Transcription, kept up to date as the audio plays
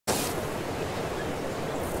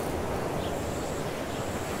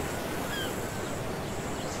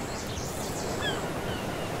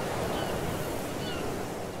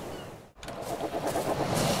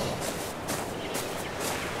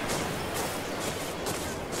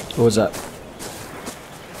What was that?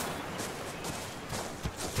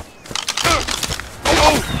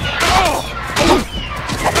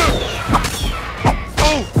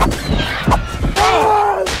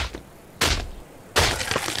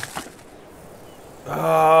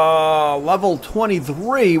 Level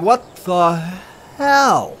 23? What the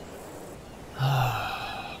hell?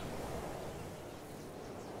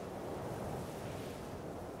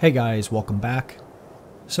 Hey guys, welcome back.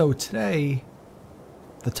 So today,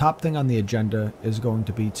 the top thing on the agenda is going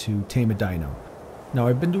to be to tame a dino. Now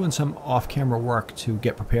I've been doing some off-camera work to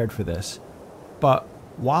get prepared for this, but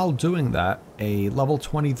while doing that, a level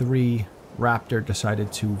 23 raptor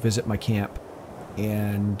decided to visit my camp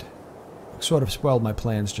and sort of spoiled my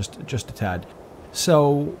plans just a tad.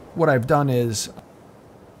 So what I've done is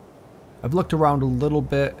I've looked around a little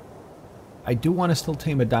bit. I do want to still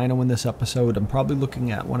tame a dino in this episode. I'm probably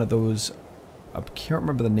looking at one of those, I can't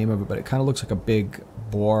remember the name of it, but it kind of looks like a big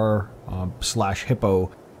boar slash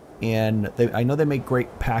hippo. And I know they make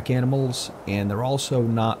great pack animals, and they're also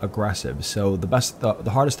not aggressive. So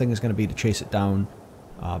the hardest thing is going to be to chase it down,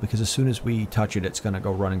 because as soon as we touch it, it's going to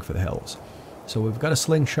go running for the hills. So we've got a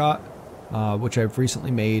slingshot, which I've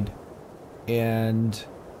recently made, and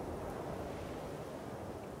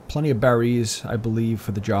plenty of berries, I believe,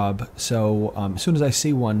 for the job. So as soon as I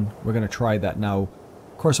see one, we're going to try that. Now,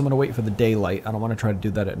 of course, I'm going to wait for the daylight. I don't want to try to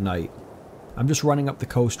do that at night. I'm just running up the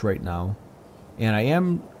coast right now, and I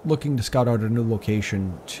am looking to scout out a new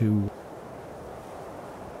location to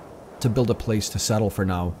build a place to settle for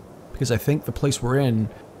now, because I think the place we're in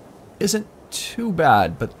isn't too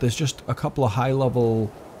bad, but there's just a couple of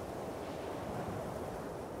high-level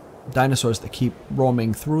dinosaurs that keep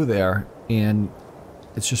roaming through there, and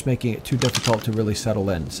it's just making it too difficult to really settle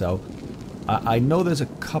in. So I know there's a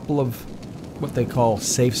couple of what they call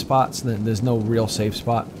safe spots. There's no real safe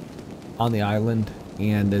spot on the island,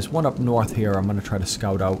 and there's one up north here I'm going to try to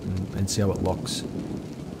scout out and see how it looks.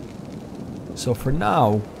 So for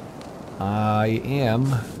now, I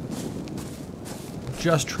am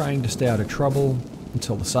just trying to stay out of trouble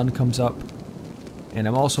until the sun comes up, and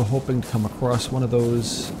I'm also hoping to come across one of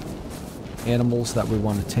those animals that we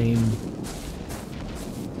want to tame.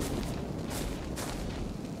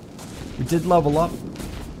 We did level up,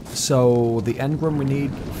 so the engram we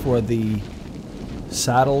need for the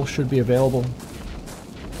saddle should be available.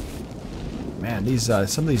 Man, these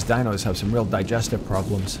some of these dinos have some real digestive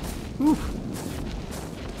problems. Whew.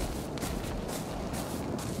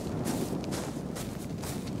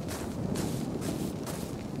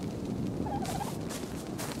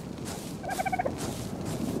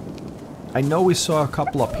 I know we saw a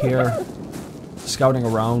couple up here scouting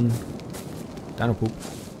around. Dino poop.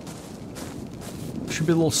 Should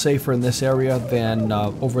be a little safer in this area than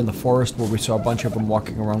over in the forest where we saw a bunch of them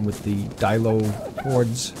walking around with the dilo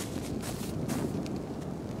hordes.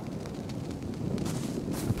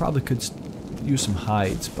 I probably could use some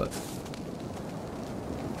hides, but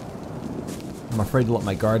I'm afraid to let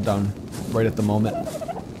my guard down right at the moment.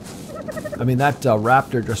 I mean, that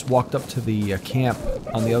raptor just walked up to the camp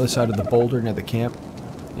on the other side of the boulder near the camp,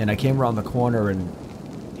 and I came around the corner and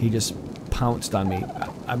he just pounced on me.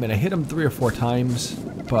 I mean, I hit him 3 or 4 times,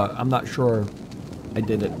 but I'm not sure I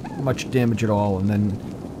did it much damage at all, and then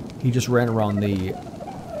he just ran around the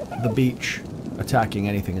beach attacking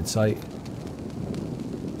anything in sight.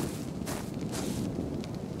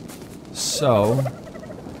 So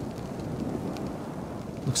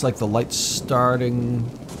looks like the light's starting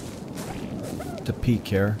to peak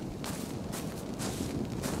here.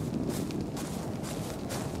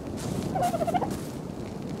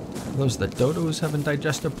 Are those the dodos having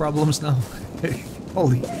digestive problems now?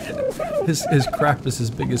 Holy, his crap is as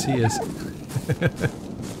big as he is.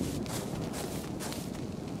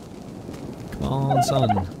 Come on,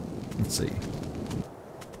 son. Let's see.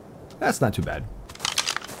 That's not too bad.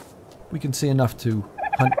 We can see enough to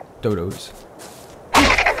hunt dodos.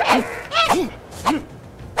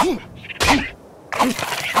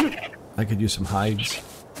 I could use some hides.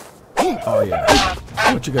 Oh yeah.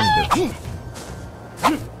 What you gonna do?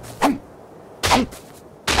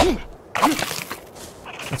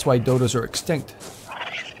 That's why dodos are extinct.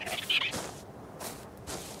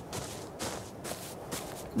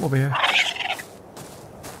 Come over here.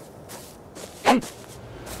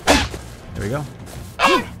 There we go.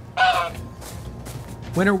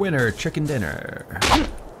 Winner, winner, chicken dinner.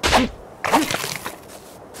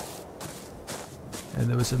 And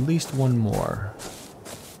there was at least one more.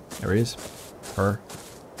 There he is. Her.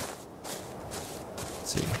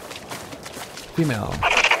 Let's see. Female.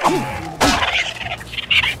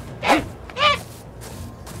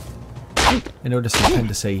 I noticed they tend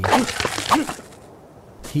to say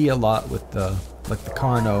he a lot with the like the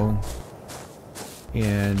Carno,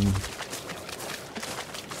 and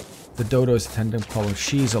the dodos tend to call him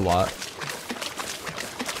she's a lot.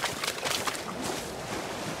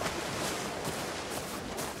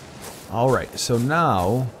 Alright, so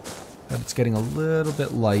now that it's getting a little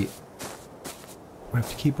bit light, we have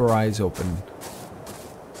to keep our eyes open.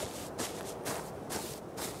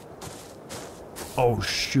 Oh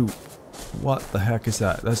shoot. What the heck is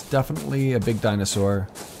that? That's definitely a big dinosaur.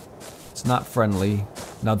 It's not friendly.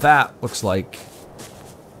 Now that looks like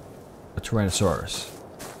a Tyrannosaurus.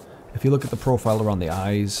 If you look at the profile around the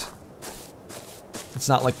eyes, it's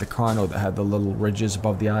not like the Carno that had the little ridges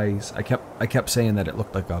above the eyes. I kept saying that it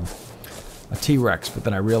looked like a T-Rex, but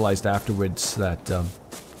then I realized afterwards that the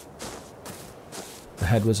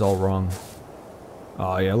head was all wrong.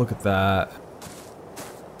 Oh yeah, look at that.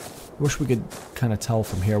 Wish we could kind of tell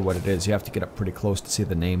from here what it is. You have to get up pretty close to see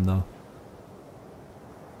the name though.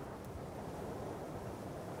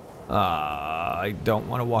 I don't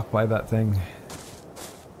want to walk by that thing.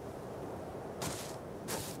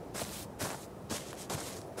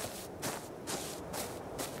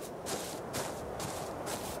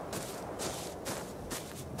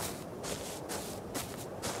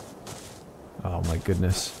 Oh my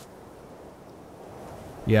goodness.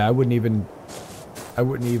 Yeah, I wouldn't even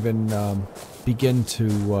begin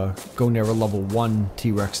to go near a level 1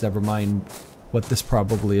 T-Rex, never mind what this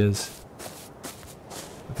probably is.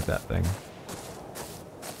 Look at that thing.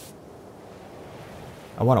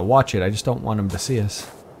 I want to watch it, I just don't want him to see us.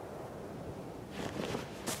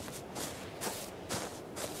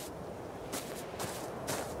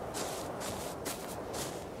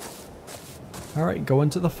 Alright, go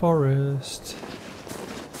into the forest.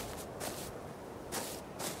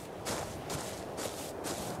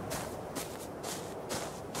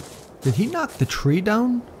 Did he knock the tree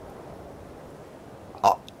down?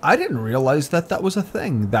 Oh, I didn't realize that that was a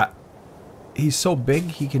thing. That he's so big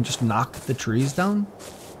he can just knock the trees down.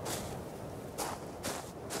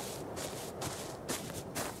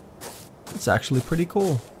 It's actually pretty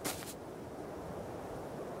cool.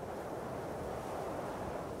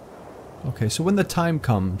 Okay, so when the time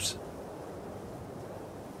comes,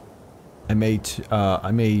 I may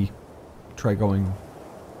try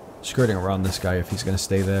skirting around this guy if he's gonna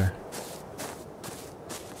stay there.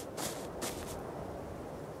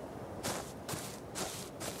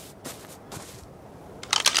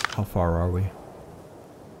 How far are we?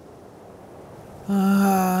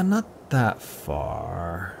 Not that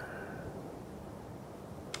far.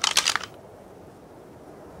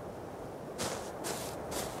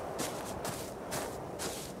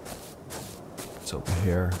 It's over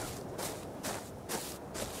here.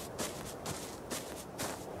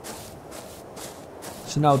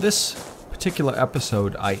 So now this particular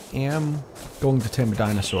episode, I am going to tame a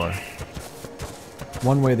dinosaur.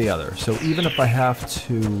 One way or the other. So even if I have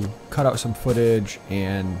to cut out some footage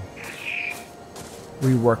and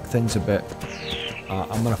rework things a bit,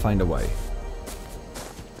 I'm going to find a way.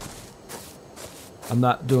 I'm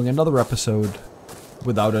not doing another episode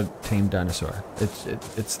without a tamed dinosaur.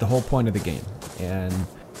 It's the whole point of the game. And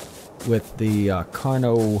with the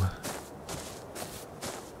Carno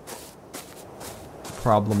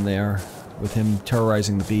problem there, with him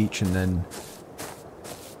terrorizing the beach and then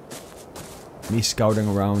me scouting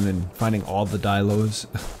around and finding all the dilos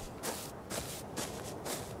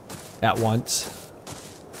at once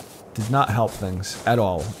did not help things at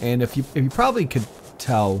all. And if you probably could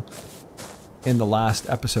tell in the last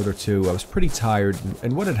episode or two, I was pretty tired.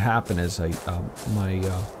 And what had happened is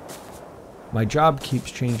my job keeps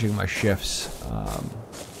changing my shifts. I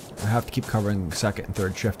have to keep covering second and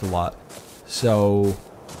third shift a lot. So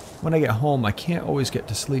when I get home, I can't always get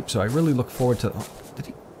to sleep. So I really look forward to. Did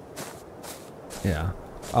he? Yeah.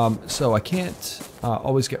 So I can't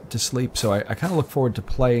always get to sleep, so I kind of look forward to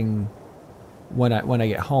playing when I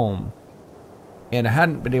get home. And I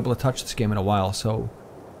hadn't been able to touch this game in a while, so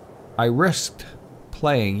I risked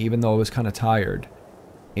playing even though I was kind of tired.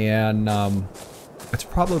 And it's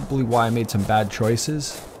probably why I made some bad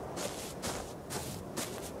choices.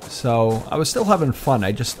 So I was still having fun.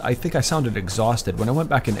 I think I sounded exhausted. When I went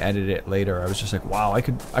back and edited it later, I was just like, wow, I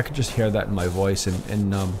could just hear that in my voice.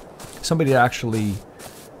 And somebody actually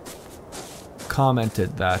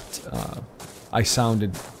commented that I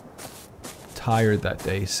sounded tired that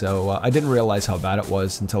day. So I didn't realize how bad it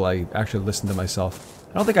was until I actually listened to myself.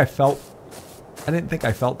 I didn't think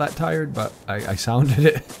I felt that tired, but I sounded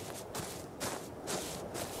it.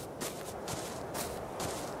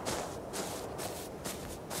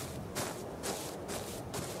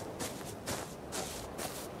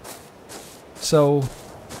 So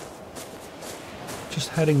just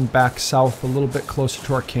heading back south a little bit closer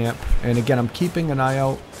to our camp. And again, I'm keeping an eye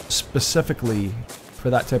out specifically for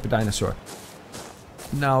that type of dinosaur.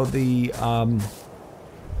 Now we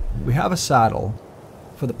have a saddle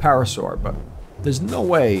for the parasaur, but there's no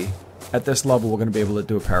way at this level we're going to be able to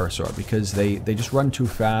do a parasaur because they just run too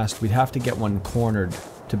fast. We'd have to get one cornered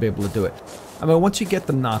to be able to do it. I mean, once you get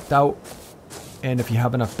them knocked out, and if you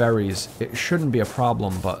have enough berries, it shouldn't be a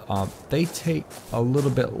problem, but they take a little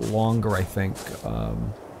bit longer, I think.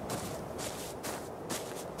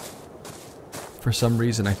 For some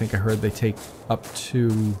reason, I think I heard they take up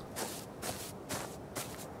to...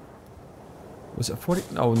 Was it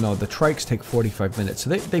 40? Oh no, the trikes take 45 minutes. So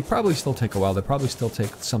they probably still take a while. They probably still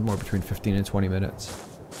take somewhere between 15 and 20 minutes.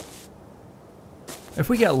 If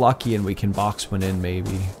we get lucky and we can box one in,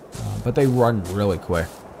 maybe. But they run really quick.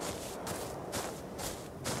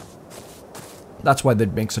 That's why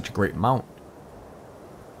they'd make such a great mount.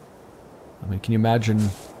 I mean, can you imagine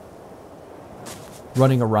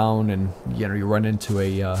running around and, you know, you run into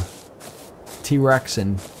a T-Rex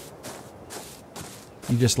and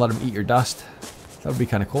you just let them eat your dust? That would be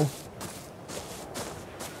kind of cool.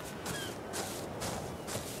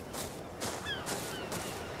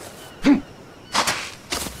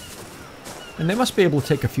 And they must be able to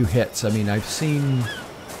take a few hits. I mean, I've seen...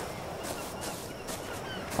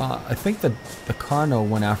 I think the Carno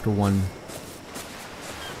went after one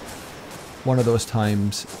of those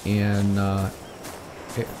times, and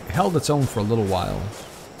it held its own for a little while.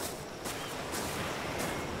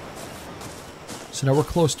 So now we're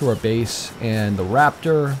close to our base, and the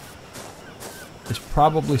raptor is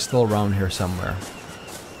probably still around here somewhere.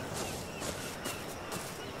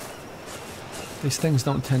 These things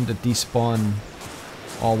don't tend to despawn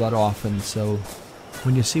all that often, so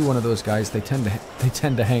when you see one of those guys, they tend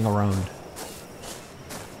to hang around.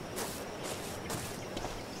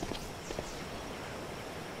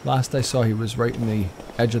 Last I saw, he was right in the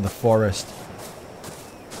edge of the forest,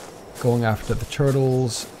 going after the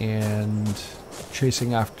turtles and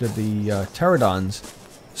chasing after the pterodons.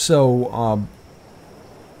 So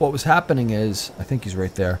what was happening is, I think he's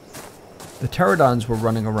right there. The pterodons were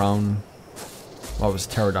running around. Well, it was a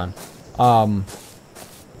pterodon.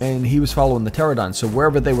 And he was following the pterodon. So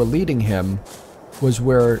wherever they were leading him was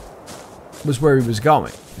where he was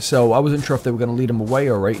going. So I wasn't sure if they were going to lead him away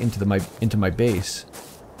or right into my base.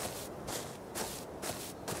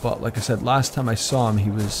 But like I said, last time I saw him, he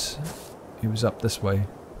was up this way.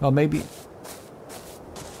 Well, maybe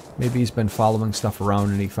he's been following stuff around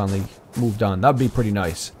and he finally moved on. That'd be pretty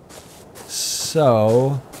nice.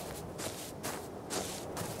 So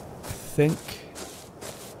I think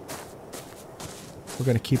we're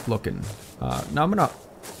gonna keep looking. Now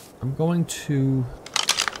I'm going to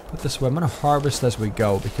put this way. I'm gonna harvest as we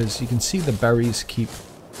go because you can see the berries keep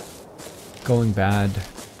going bad.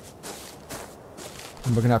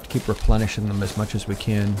 And we're gonna have to keep replenishing them as much as we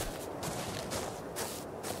can.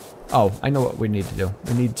 Oh, I know what we need to do.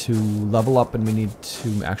 We need to level up and we need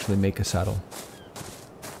to actually make a saddle.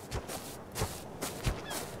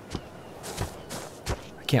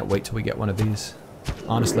 I can't wait till we get one of these.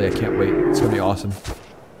 Honestly, I can't wait. It's gonna be awesome.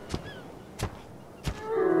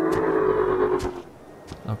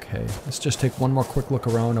 Okay, let's just take one more quick look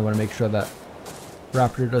around. I want to make sure that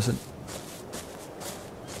raptor doesn't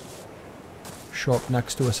show up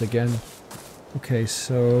next to us again. Okay,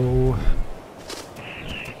 so...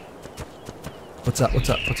 What's up? What's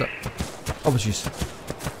up? What's up? Oh, jeez.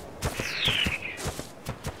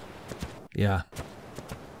 Yeah.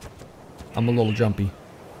 I'm a little jumpy.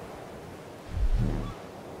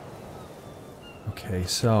 Okay,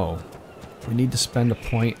 so... we need to spend a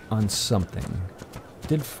point on something.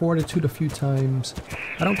 Did fortitude a few times.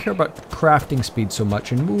 I don't care about crafting speed so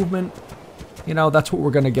much. And movement, you know, that's what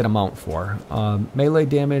we're going to get a mount for. Melee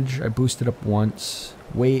damage, I boosted up once.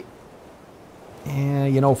 Weight,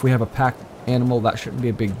 you know, if we have a pack animal, that shouldn't be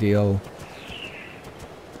a big deal.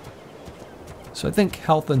 So I think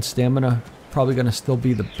health and stamina probably going to still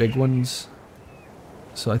be the big ones.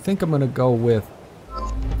 So I think I'm going to go with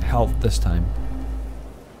health this time.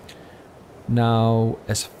 Now,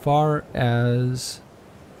 as far as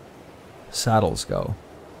saddles go,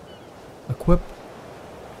 equip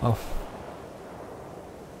a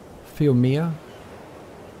Phiomia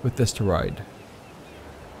with this to ride.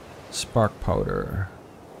 Spark powder.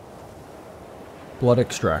 Blood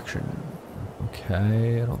extraction.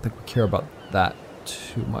 Okay, I don't think we care about that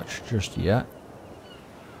too much just yet.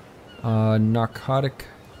 Narcotic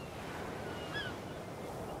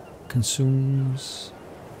consumes...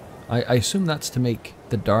 I assume that's to make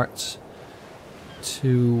the darts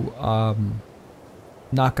to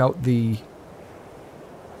knock out the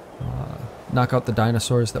knock out the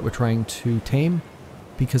dinosaurs that we're trying to tame.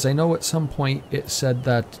 Because I know at some point it said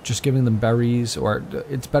that just giving them berries, or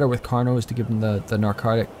it's better with carnos to give them the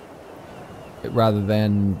narcotic rather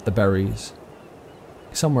than the berries.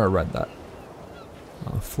 Somewhere I read that.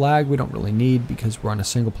 Flag we don't really need because we're on a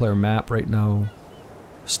single player map right now.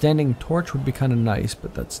 Standing torch would be kind of nice,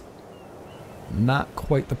 but that's not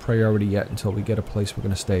quite the priority yet until we get a place we're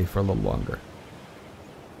going to stay for a little longer.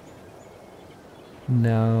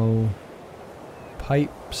 Now,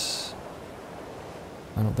 pipes,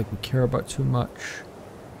 I don't think we care about too much.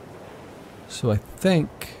 So I think,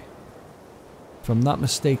 if I'm not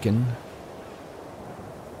mistaken,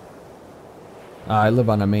 I live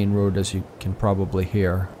on a main road, as you can probably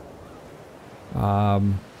hear.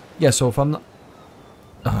 Yeah, so if I'm not...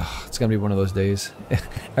 it's going to be one of those days.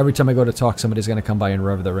 Every time I go to talk, somebody's going to come by and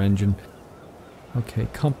rev their engine. Okay,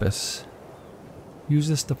 compass. Use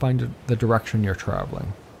this to find the direction you're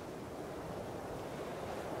traveling.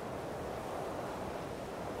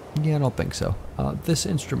 Yeah, I don't think so. This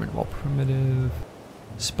instrument, well, primitive...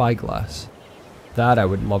 Spyglass. That I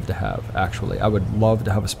would love to have, actually. I would love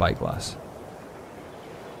to have a spyglass.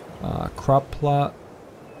 Crop plot.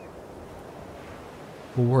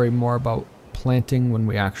 We'll worry more about planting when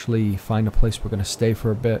we actually find a place we're going to stay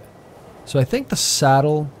for a bit. So I think the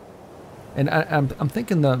saddle, and I'm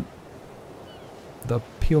thinking the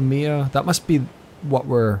Phiomia, that must be what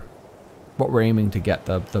we're aiming to get,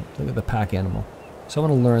 the pack animal. So I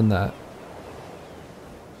want to learn that.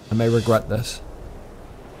 I may regret this.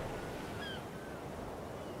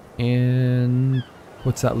 And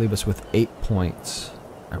what's that leave us with? 8 points.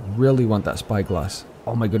 I really want that spyglass.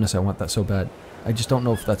 Oh my goodness, I want that so bad. I just don't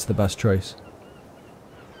know if that's the best choice.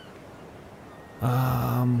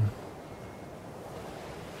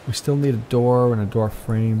 We still need a door and a door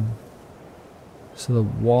frame. So the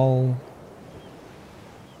wall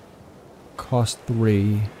cost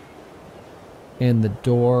 3. And the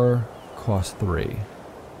door cost 3.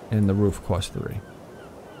 And the roof cost 3.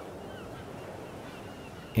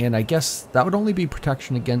 And I guess that would only be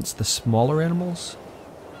protection against the smaller animals.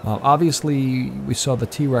 Obviously, we saw the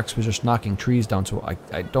T-Rex was just knocking trees down, so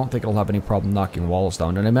I don't think it'll have any problem knocking walls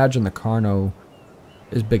down. And I imagine the Carno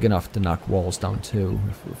is big enough to knock walls down too,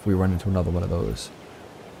 if we run into another one of those.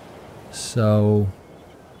 So,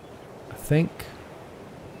 I think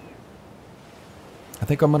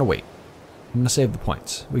I'm going to wait. I'm going to save the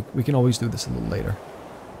points. We can always do this a little later.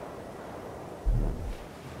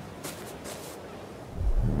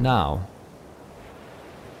 Now,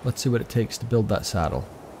 let's see what it takes to build that saddle.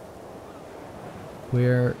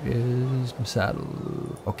 Where is my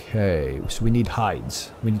saddle? Okay, so we need hides.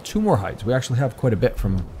 We need 2 more hides. We actually have quite a bit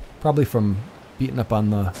probably from beating up on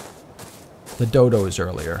the dodos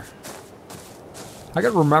earlier. I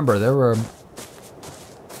gotta remember, they're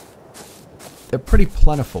pretty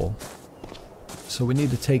plentiful. So we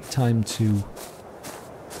need to take time to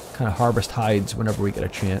kind of harvest hides whenever we get a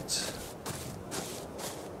chance.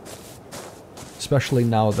 Especially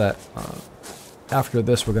now that after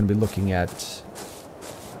this we're going to be looking at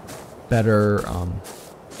better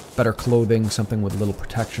clothing, something with a little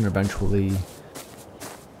protection eventually,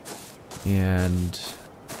 and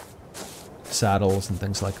saddles and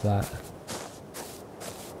things like that.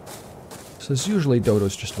 So there's usually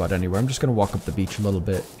dodos just about anywhere. I'm just going to walk up the beach a little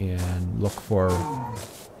bit and look for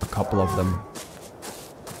a couple of them.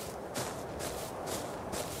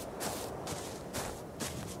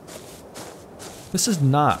 This is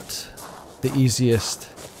not the easiest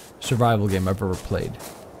survival game I've ever played.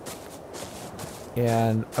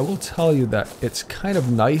 And I will tell you that it's kind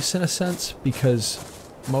of nice in a sense, because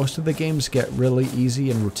most of the games get really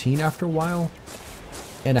easy and routine after a while.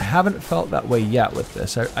 And I haven't felt that way yet with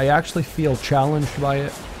this. I actually feel challenged by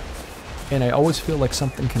it. And I always feel like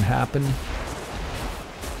something can happen,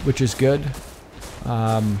 which is good.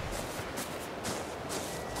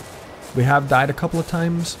 We have died a couple of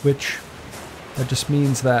times, which... that just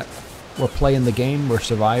means that we're playing the game, we're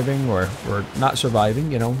surviving, or we're not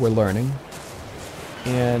surviving, you know, we're learning.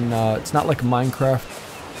 And it's not like Minecraft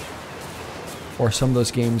or some of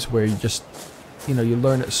those games where you just, you know, you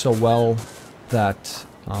learn it so well that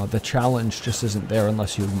the challenge just isn't there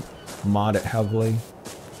unless you mod it heavily.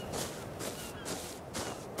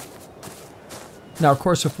 Now, of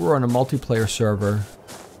course, if we're on a multiplayer server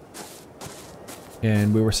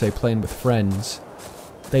and we were, say, playing with friends,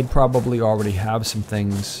 they'd probably already have some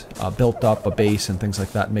things built up, a base and things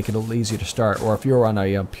like that, and make it a little easier to start. Or if you're on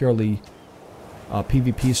a purely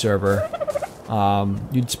PvP server,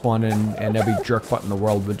 you'd spawn in and every jerk butt in the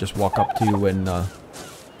world would just walk up to you and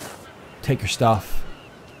take your stuff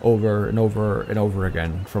over and over and over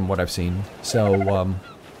again, from what I've seen. So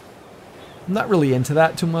I'm not really into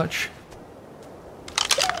that too much.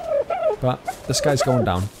 But this guy's going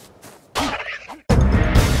down.